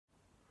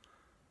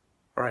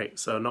Alright,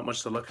 so not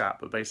much to look at,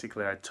 but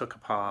basically I took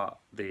apart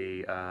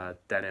the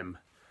denim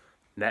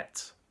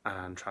net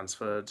and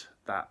transferred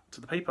that to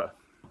the paper,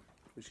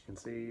 which you can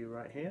see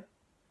right here,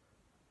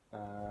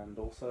 and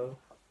also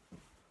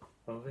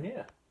over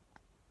here.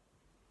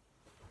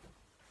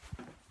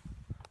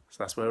 So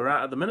that's where we're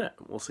at the minute.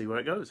 We'll see where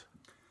it goes.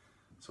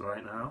 So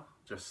right now,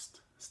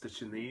 just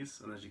stitching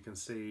these, and as you can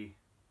see,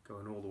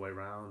 going all the way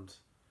around,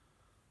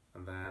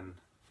 and then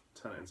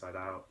turn it inside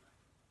out.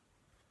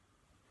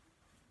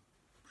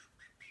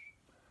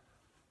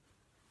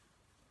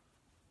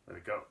 There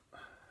we go.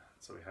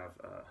 So we have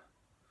a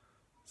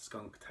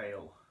skunk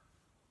tail.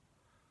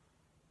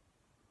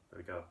 There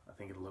we go. I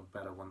think it'll look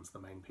better once the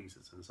main piece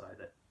is inside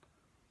it.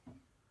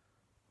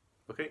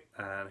 Okay,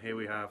 and here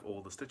we have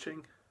all the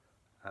stitching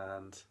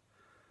and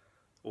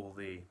all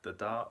the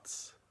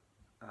darts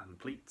and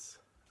pleats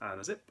and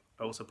a zip.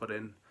 I also put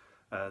in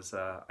as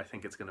I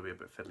think it's going to be a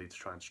bit fiddly to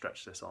try and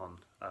stretch this on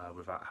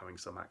without having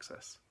some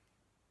access.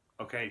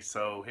 Okay,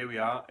 so here we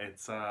are.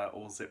 It's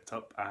all zipped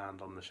up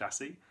and on the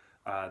chassis.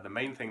 The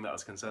main thing that I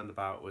was concerned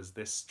about was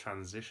this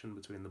transition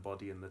between the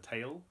body and the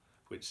tail,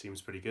 which seems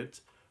pretty good,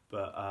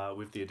 but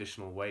with the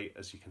additional weight,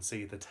 as you can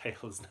see, the tail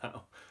is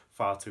now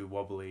far too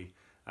wobbly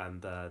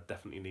and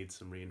definitely needs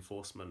some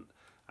reinforcement,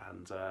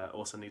 and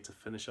also need to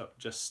finish up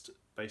just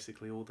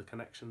basically all the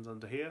connections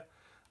under here,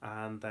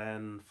 and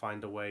then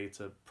find a way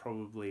to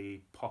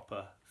probably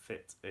popper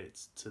fit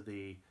it to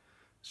the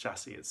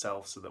chassis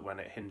itself so that when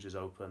it hinges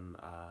open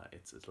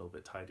it's a little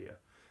bit tidier.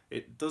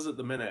 It does at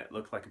the minute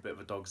look like a bit of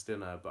a dog's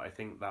dinner, but I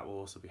think that will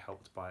also be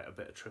helped by a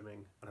bit of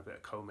trimming and a bit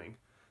of combing.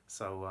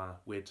 So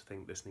weird to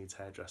think this needs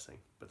hairdressing,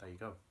 but there you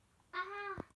go.